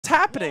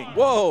happening?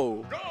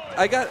 Whoa!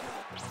 We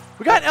got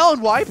an L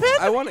and Y pin?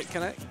 I want it.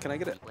 Can I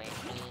get it?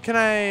 Can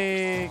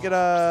I get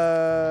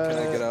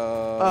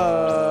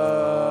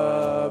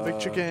a big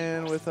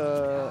chicken with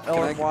a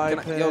L and Y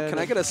pin? Yo, can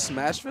I get a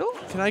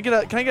Smashville? Can I get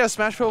a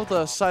Smashville with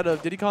a side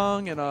of Diddy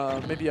Kong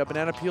and maybe a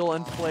banana peel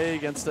and play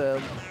against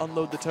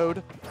Unload the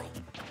Toad?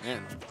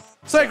 Man.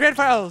 So Grand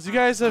Finals, you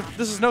guys have,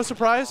 this is no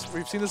surprise.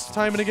 We've seen this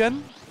time and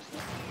again.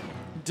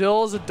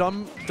 Dill is a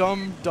dumb.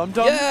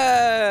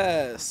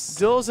 Yes.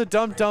 Dill is a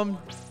dumb.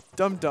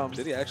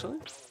 Did he actually?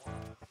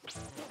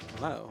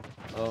 Wow.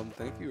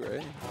 Thank you,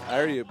 Ray. I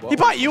already bought. He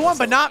bought you one,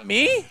 but not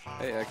me.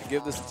 Hey, I could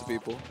give this to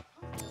people.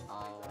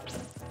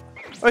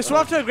 Alright, so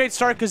we're off to a great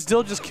start because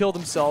Dill just killed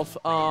himself.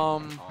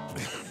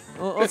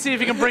 Let's see if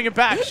he can bring it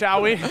back,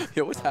 shall we?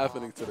 Yo, what's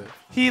happening today?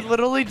 He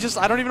literally just,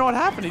 I don't even know what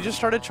happened. He just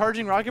started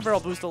charging Rocket Barrel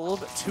Boost a little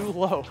bit too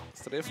low.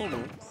 Is today a full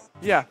moon?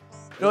 Yeah.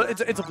 No,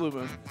 it's a blue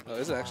moon. Oh,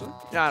 is it actually?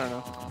 Yeah, I don't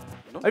know.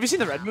 Nope. Have you seen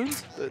the red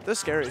moons? They're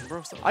scary.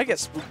 I get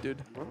spooked,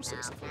 dude. I I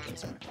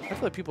feel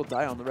like people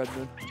die on the red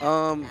moon.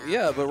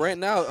 Yeah, but right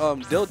now,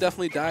 Dill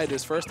definitely died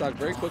his first stock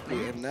very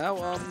quickly, and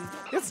now,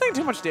 It's taking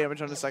too much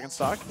damage on his second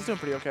stock. He's doing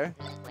pretty okay.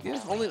 yeah,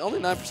 only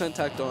 9%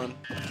 tacked on.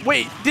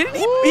 Wait, didn't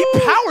he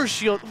power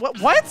shield?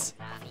 What?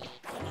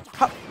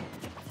 How?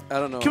 I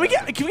don't know. Can we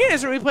get an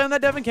instant replay on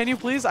that, Devin? Can you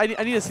please? I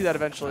need to see that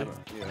eventually.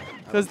 Yeah.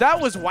 Because that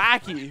was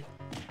wacky.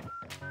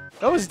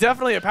 That was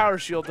definitely a power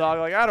shield, dog.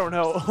 Like, I don't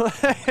know.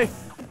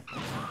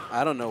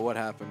 I don't know what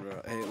happened,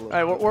 bro. Hey, look.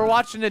 All right, we're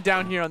watching it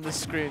down here on this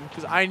screen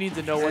because I need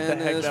to know what the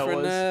heck that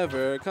was.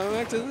 Never come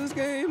back to this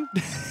game.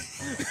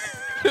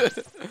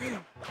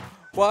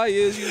 Why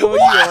is you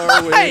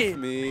are with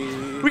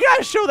me? We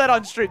gotta show that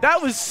on stream.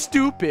 That was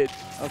stupid.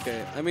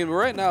 Okay, I mean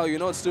right now you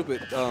know what's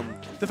stupid.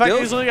 The fact that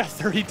he's only got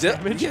 30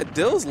 damage. Yeah,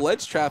 Dill's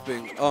ledge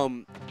trapping.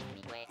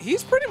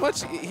 He's pretty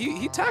much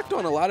he tacked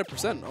on a lot of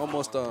percent,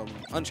 almost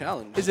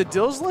unchallenged. Is it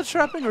Dill's ledge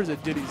trapping or is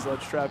it Diddy's ledge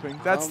trapping?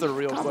 That's the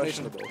real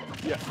question. Of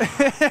both. Yeah,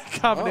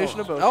 combination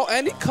of both. Oh,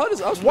 and he cut his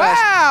up smash.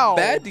 Wow!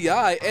 Bad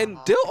DI, and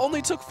Dill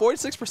only took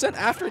 46%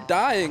 after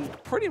dying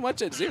pretty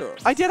much at 0.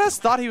 I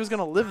thought he was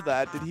gonna live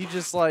that. Did he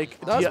just like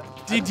did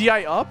he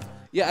DI up?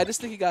 Yeah, I just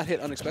think he got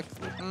hit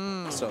unexpectedly.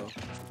 So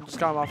just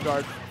got him off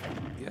guard.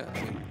 Yeah,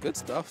 I mean, good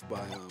stuff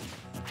by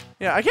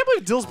Yeah, I can't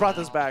believe Dill's brought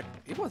this back.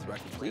 He brought it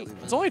back completely,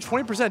 man. It's only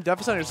 20%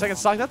 deficit on your second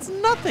stock. That's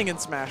nothing in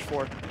Smash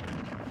 4.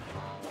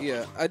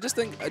 Yeah, I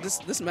feel like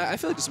this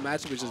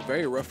matchup is just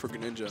very rough for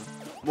Greninja.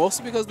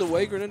 Mostly because the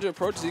way Greninja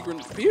approaches,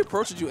 he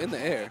approaches you in the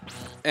air.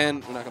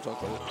 And we're not going to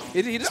talk about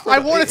it. He just I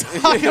want to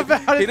talk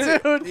about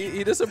it, dude.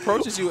 He just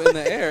approaches you in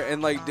the air.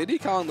 And like Diddy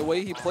Kong, the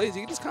way he plays,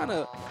 he just kind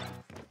of,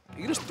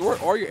 you can just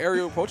thwart all your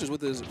aerial approaches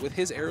with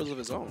his aerials of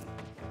his own.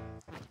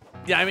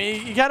 Yeah, I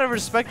mean, you gotta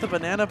respect the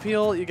banana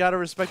peel. You gotta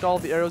respect all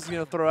the arrows you're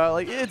gonna throw out.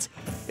 Like, it's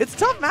a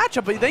tough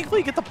matchup, but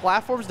thankfully you get the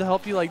platforms to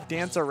help you like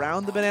dance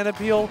around the banana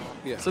peel.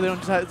 Yeah. So they don't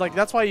just have, like,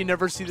 that's why you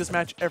never see this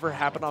match ever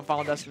happen on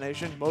Final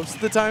Destination most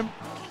of the time.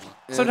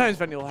 And sometimes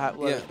Venia will let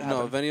it happen.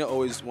 No, Venia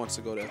always wants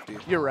to go to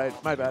FD. You're right.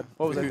 My bad.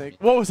 What was I thinking?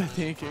 What was I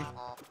thinking?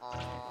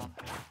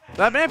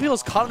 That banana peel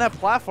is caught on that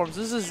platform. So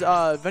this is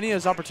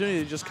Venia's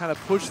opportunity to just kind of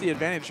push the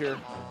advantage here.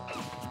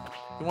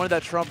 He wanted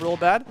that Trump real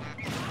bad.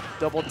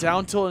 Double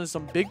down tilt and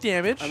some big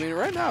damage. I mean,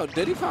 right now,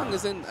 Diddy Kong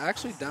is in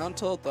actually down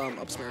tilt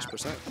up smash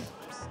percent.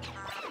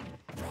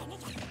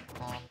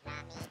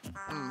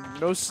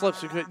 No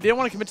slips. They didn't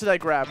want to commit to that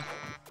grab.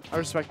 I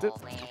respect it.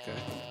 Okay.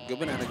 Good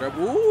banana grab.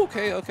 Ooh,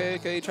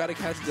 okay. Try to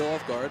catch Dill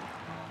off guard.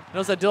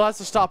 Notice that Dill has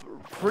to stop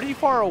pretty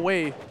far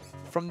away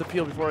from the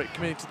peel before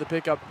committing to the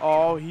pickup.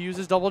 Oh, he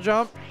uses double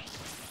jump.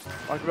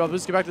 Rocket Barrel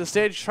Boost, get back to the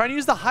stage. Trying to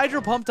use the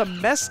Hydro Pump to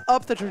mess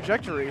up the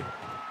trajectory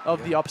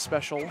of the up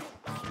special.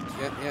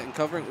 Yeah, and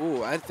covering.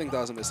 Ooh, I think that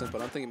was a miss,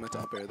 but I'm thinking meant to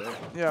up air there.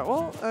 Yeah,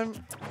 well,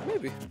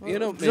 maybe. Well, you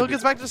know, Dill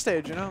gets back to the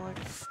stage, you know? Like,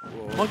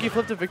 whoa. Monkey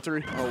flip to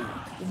victory.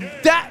 Oh.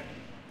 That!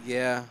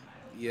 Yeah.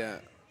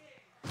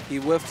 He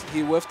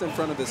whiffed in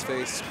front of his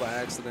face by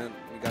accident.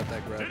 We got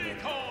that grab.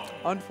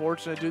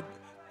 Unfortunate, dude.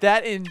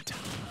 That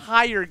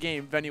entire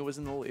game, Venia was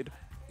in the lead.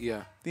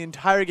 Yeah. The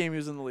entire game he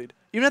was in the lead.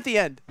 Even at the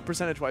end,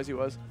 percentage-wise, he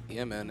was.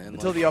 Yeah, man. And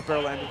until the up air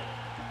landed.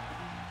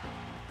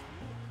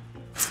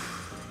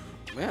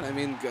 Man, I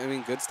mean,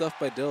 good stuff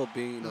by Dill,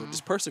 being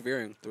just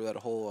persevering through that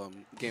whole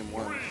game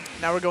 1.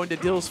 Now we're going to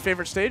Dill's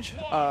favorite stage,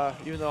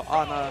 even though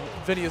on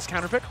Venia's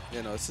counter pick.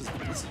 Yeah, no,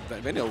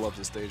 Venia loves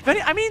this stage.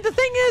 Venia, I mean, the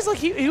thing is, like,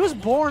 he was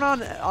born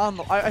on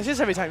I say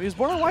this every time, he was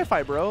born on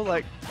Wi-Fi, bro.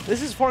 Like,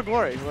 this is for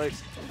glory. Like,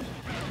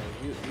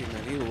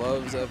 man, he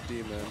loves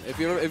FD, man. If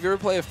you ever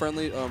play a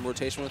friendly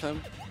rotation with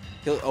him,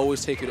 he'll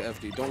always take you to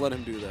FD. Don't let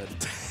him do that.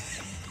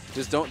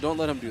 Just don't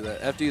let him do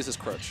that. FD is his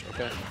crutch,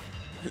 okay?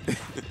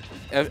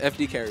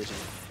 FD carries him.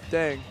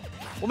 Dang.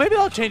 Well, maybe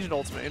I'll change an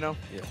ultimate, you know?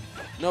 Yeah.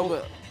 No,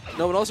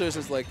 but also it's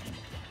just like,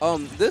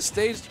 this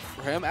stage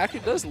for him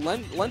actually does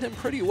lend him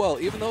pretty well.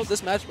 Even though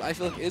this match I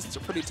feel like is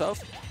pretty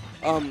tough,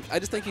 I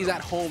just think he's at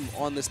home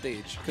on this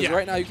stage. Because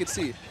right now you can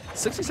see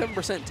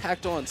 67%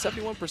 tacked on,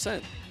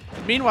 71%.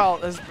 Meanwhile,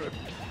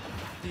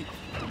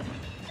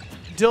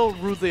 Dill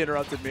rudely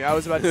interrupted me. I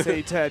was about to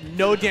say he had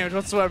no damage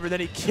whatsoever. Then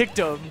he kicked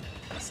him.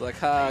 It's like,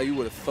 ha, you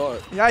would have thought.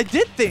 Yeah, I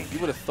did think. You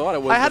would have thought I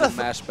would have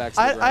mashed back to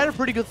the ground. I had a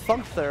pretty good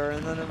thump there,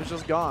 and then it was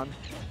just gone.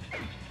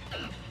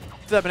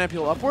 That banana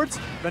peel upwards.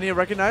 Venia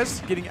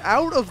recognized, getting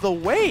out of the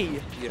way.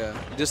 Yeah,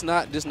 just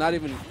not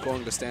even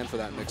going to stand for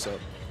that mix-up.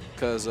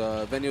 Because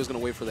Venia was going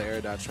to wait for the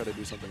air dodge, try to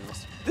do something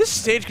else. This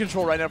stage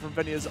control right now from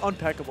Venia is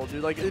impeccable,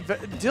 dude. Like,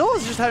 Dill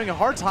is just having a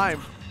hard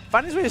time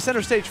finding his way to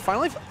center stage.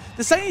 Finally,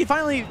 the second he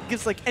finally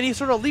gets like any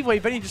sort of leeway,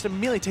 Venia just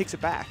immediately takes it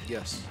back.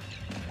 Yes.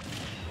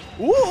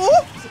 Ooh!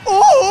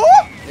 Ooh!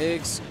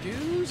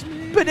 Excuse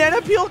me?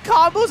 Banana peel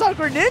combos on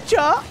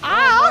Greninja!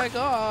 Oh my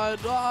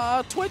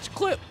god. Twitch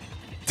clip.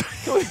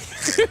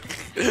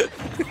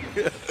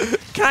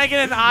 Can I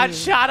get an odd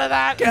shot of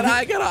that? Can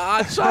I get an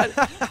odd shot?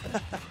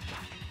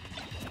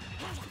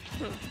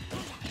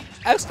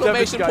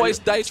 Exclamation points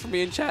dice for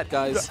me in chat,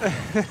 guys.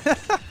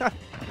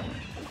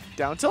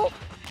 Down tilt?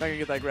 Not gonna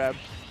get that grab.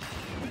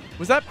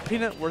 Was that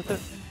peanut worth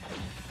it?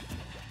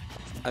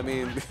 I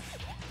mean,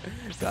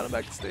 got him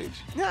back to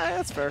stage. Yeah,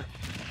 that's fair.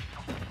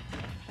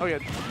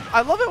 Okay,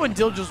 I love it when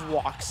Dill just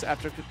walks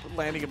after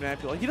landing a banana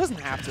peel. Like, he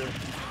doesn't have to.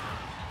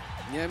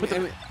 Yeah, I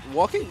mean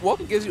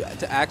walking gives you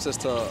access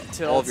to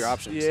all of your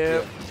options.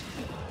 Yeah.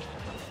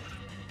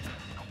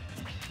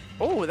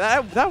 Oh,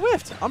 that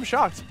whiffed. I'm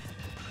shocked.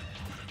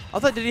 I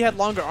thought that he had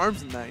longer arms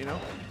than that, you know?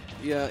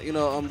 Yeah, you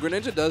know,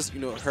 Greninja does, you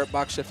know, hurt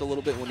box shift a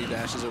little bit when he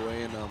dashes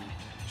away and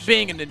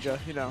being a ninja,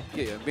 you know.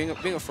 Yeah, being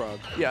a frog.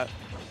 Yeah.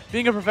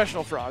 Being a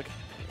professional frog.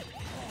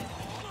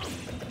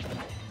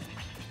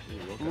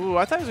 Ooh,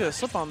 I thought he was gonna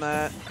slip on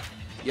that.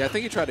 Yeah, I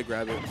think he tried to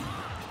grab it.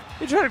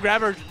 He tried to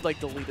grab her, like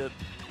delete it.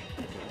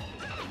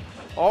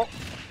 Oh.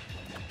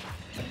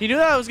 He knew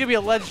that it was gonna be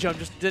a ledge jump,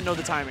 just didn't know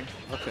the timing.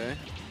 Okay.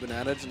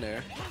 Banana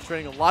Janair.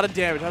 Trading a lot of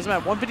damage. Has him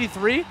at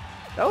 153.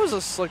 That was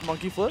a slick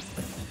monkey flip.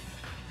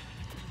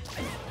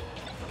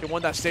 Okay,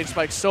 won that stage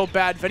spike so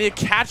bad. Venia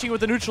catching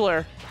with the neutral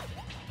air.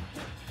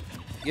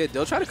 Yeah,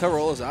 Dill tried to cover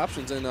all his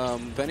options, and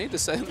Venia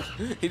just said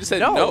he just said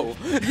no. no.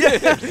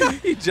 Yeah,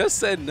 he just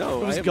said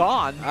no. It was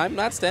gone. I'm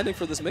not standing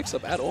for this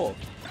mix-up at all.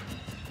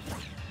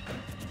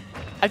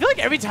 I feel like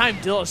every time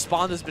Dill has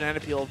spawned this banana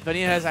peel,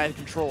 Venia has had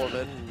control of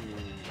it.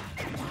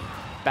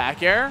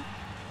 Back air.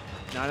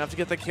 Not enough to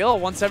get the kill.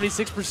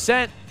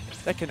 176%.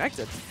 That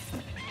connected.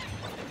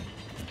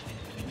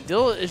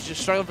 Dill is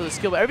just struggling for the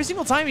skill, but every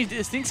single time he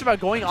thinks about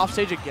going off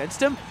stage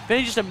against him,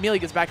 Venia just immediately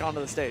gets back onto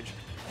the stage.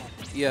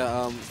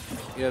 Yeah,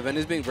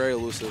 Venia's being very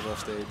elusive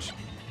off stage.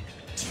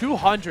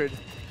 200.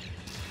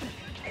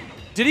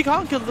 Diddy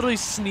Kong could literally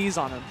sneeze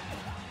on him.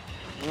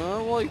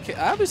 Well,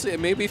 obviously,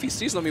 maybe if he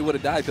sneezed on me, he would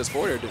have died because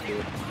Forder didn't do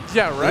it.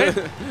 Yeah, right?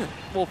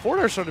 Well,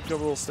 Forder's starting to feel a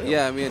little stale.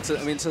 Yeah, I mean, to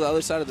the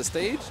other side of the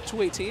stage,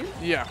 218.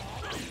 Yeah.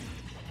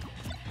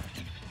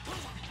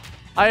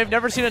 I have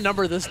never seen a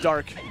number this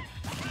dark.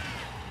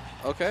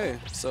 Okay,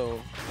 so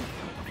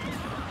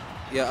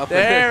yeah, up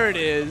there it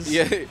is.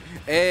 Yeah,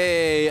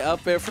 hey,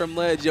 up there from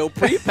ledge. Yo,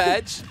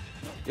 pre-patch.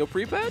 Yo,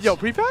 pre-patch. Yo,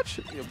 pre-patch.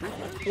 Yo,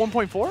 pre-patch.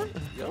 1.4.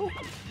 Yo,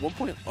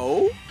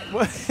 1.0.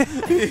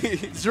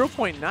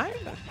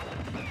 0.9.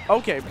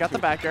 Okay, got the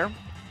back air.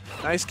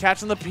 Nice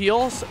catch on the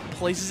peel.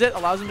 Places it,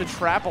 allows him to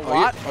trap a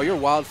lot. You're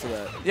wild for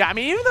that. Yeah, I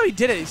mean, even though he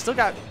did it, he still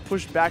got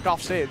pushed back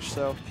off stage.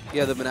 So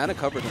yeah, the banana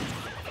covered him.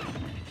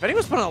 Venia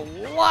was putting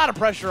a lot of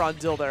pressure on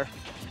Dill there.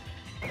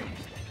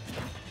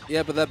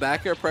 Yeah, but that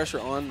back air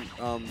pressure on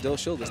Dill's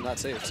shield is not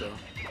safe, so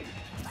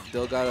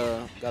Dill got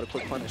a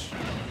quick punish.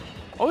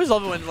 Always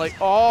love it when, like,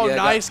 oh, yeah,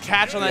 nice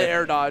catch on that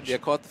air dodge. Yeah,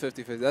 caught the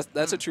 50-50.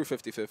 That's a true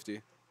 50-50.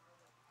 You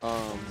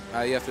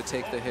have to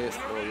take the hit,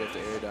 or you have to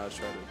air dodge,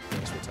 try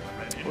to switch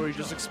out. Or you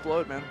just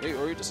explode, man. Hey,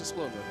 or you just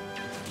explode, man.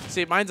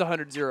 See, mine's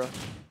 100-0.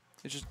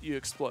 It's just you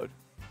explode.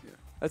 Yeah.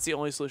 That's the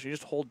only solution. You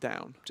just hold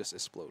down. Just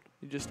explode.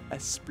 You just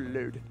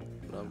explode.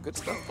 Good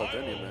stuff from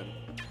Venia, man.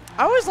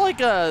 I always like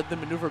the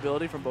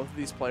maneuverability from both of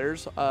these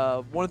players.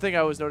 One thing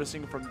I was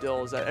noticing from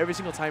Dill is that every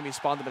single time he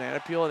spawned the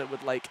banana peel and it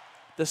would like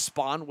the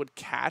spawn would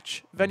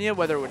catch Venia,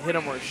 whether it would hit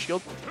him or a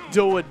shield,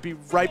 Dill would be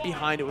right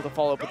behind it with a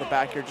follow-up with the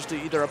back here just to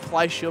either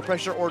apply shield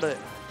pressure or to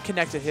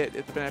connect a hit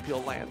if the banana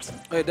peel lands.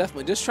 Yeah,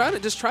 definitely. Just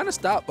trying to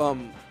stop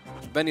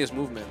Venia's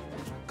movement.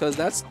 Because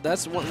that's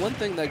one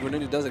thing that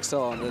Greninja does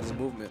excel on, is his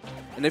movement.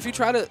 And if you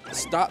try to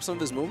stop some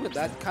of his movement,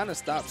 that kind of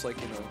stops, like,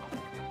 you know.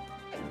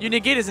 You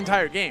negate his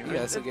entire game.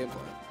 Yeah, it's a game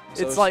plan.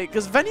 So it's like,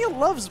 because Venia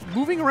loves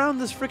moving around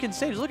this freaking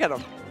stage. Look at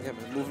him. Yeah,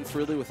 man, moving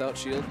freely without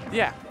shield.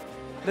 Yeah.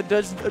 That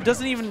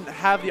doesn't even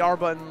have the R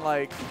button,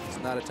 like. It's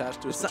not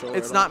attached to his controller.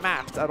 It's not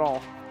mapped at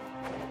all.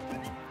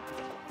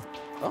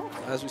 Oh,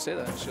 as we say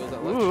that, shield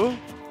that left. Ooh.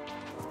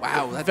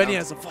 Wow, that Venia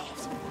has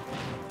evolved.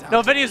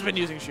 No, Venia's been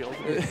using shield.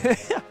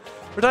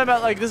 We're talking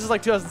about, like, this is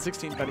like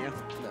 2016 Venia. Nah.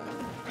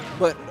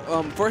 But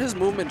for his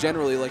movement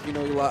generally, like, you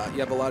know, you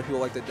have a lot of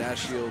people like the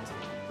dash shield.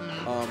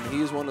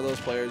 He's one of those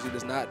players. He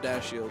does not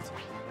dash shield.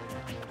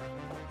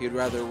 He'd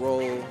rather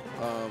roll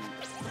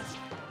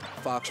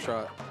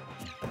Foxtrot.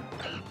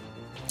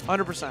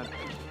 100%.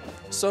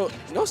 So,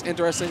 you know what's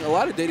interesting? A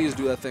lot of Diddy's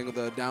do that thing,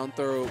 the down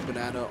throw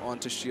banana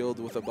onto shield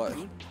with a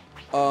button.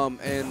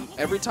 And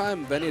every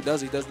time Venia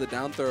does, he does the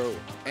down throw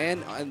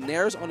and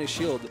nairs on his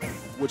shield,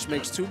 which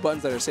makes 2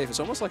 buttons that are safe. It's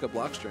almost like a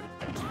block string.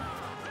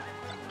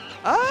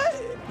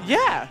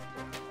 Yeah.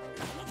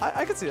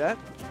 I could see that.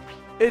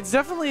 It's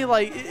definitely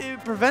like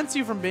it prevents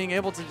you from being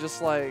able to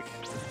just like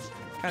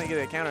kind of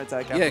get a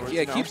counterattack. Yeah, afterwards,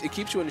 yeah. you know? It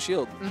keeps you in the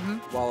shield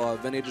while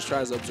Venia just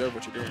tries to observe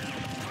what you're doing.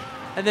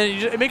 And then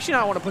it makes you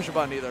not want to push a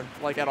button either,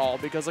 like at all,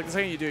 because like the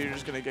second you do, you're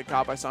just gonna get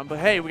caught by something. But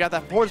hey, we got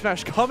that forward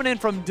smash coming in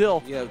from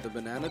Dill. Yeah, the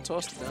banana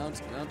toss down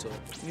tilt.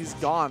 He's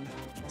gone.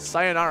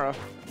 Sayonara.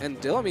 And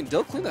Dill, I mean,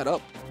 Dill cleaned that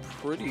up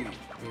pretty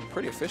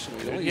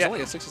efficiently. He's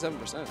only at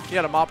 67%. He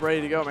had a mop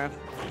ready to go, man.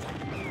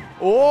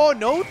 Oh,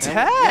 no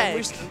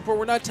tag! But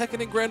we're not teching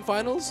in Grand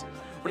Finals?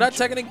 We're not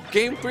teching in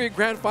Game 3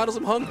 Grand Finals.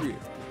 I'm hungry.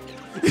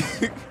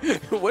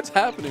 What's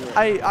happening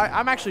right now?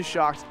 I'm actually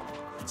shocked.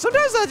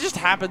 Sometimes that just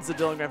happens to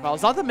Dill in Grand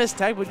Finals. Not the missed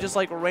tag, but just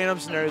like random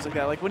scenarios like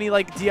that. Like when he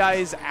like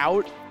DIs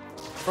out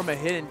from a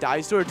hit and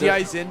dies to it, or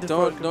DIs in to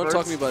Don't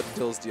talk to me about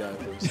Dill's DI,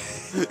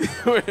 please.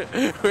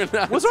 we're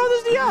not. What's wrong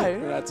with his DI?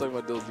 We're not talking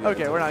about Dill's DI.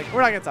 Okay, we're not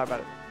gonna talk about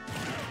it.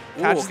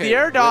 Catches okay. the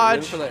air dodge.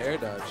 Waiting for that air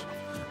dodge.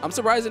 I'm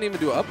surprised he didn't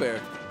even do up air.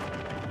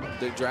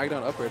 They dragged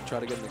down up air to try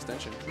to get an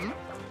extension.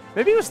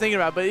 Maybe he was thinking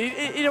about it, but he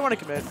didn't want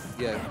to commit.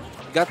 Yeah,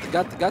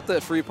 got the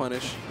free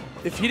punish.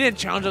 If he didn't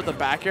challenge up the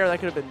back air, that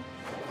could have been.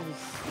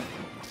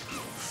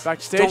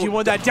 Backstage, he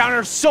wanted that down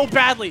air so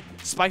badly.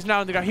 Spikes him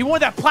down on the ground. He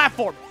wanted that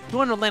platform. He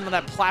wanted to land on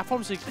that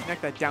platform so he could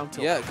connect that down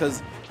tilt. Yeah,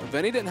 because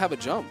Venia didn't have a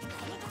jump.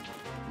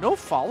 No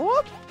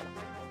follow-up?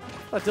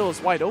 That Dill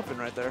was wide open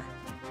right there.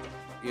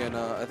 Yeah,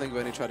 no, I think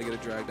Venia tried to get a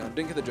drag down.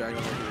 Didn't get the drag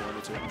down like he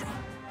wanted to.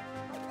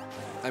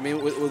 I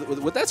mean,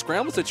 with that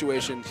scramble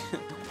situation,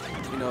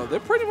 you know,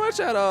 they're pretty much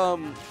at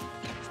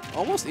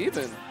almost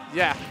even.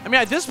 Yeah. I mean,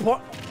 at this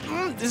point,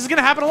 this is going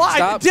to happen a lot.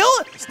 Stop. Dill,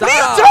 Stop. what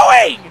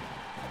are you doing?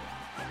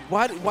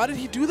 Why did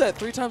he do that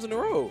 3 times in a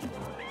row?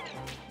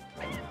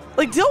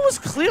 Like, Dill was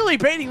clearly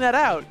baiting that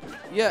out.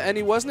 Yeah, and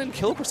he wasn't in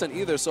kill percent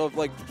either. So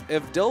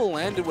if Dill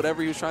landed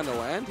whatever he was trying to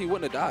land, he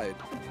wouldn't have died.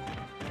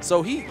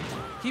 So he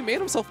made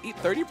himself eat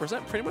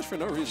 30% pretty much for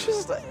no reason.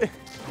 Just like,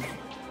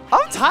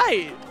 I'm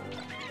tight.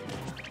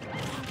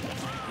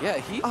 Yeah,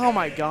 he. Oh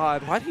my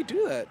God. Why'd he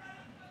do that?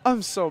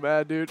 I'm so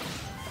mad, dude.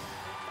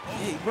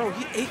 Hey, bro,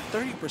 he ate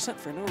 30%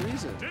 for no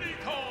reason.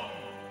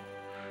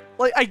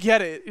 Like, I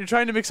get it. You're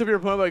trying to mix up your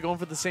opponent by going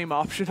for the same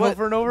option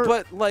over and over.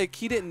 But, like,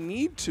 he didn't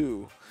need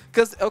to.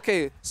 Because,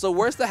 okay, so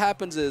worst that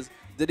happens is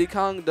Diddy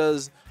Kong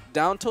does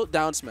down tilt,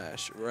 down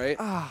smash, right?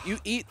 You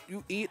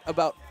eat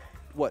about,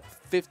 what,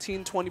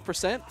 15,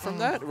 20% from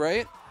that,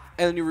 right?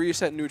 And then you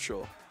reset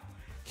neutral.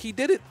 He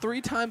did it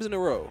 3 times in a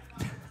row.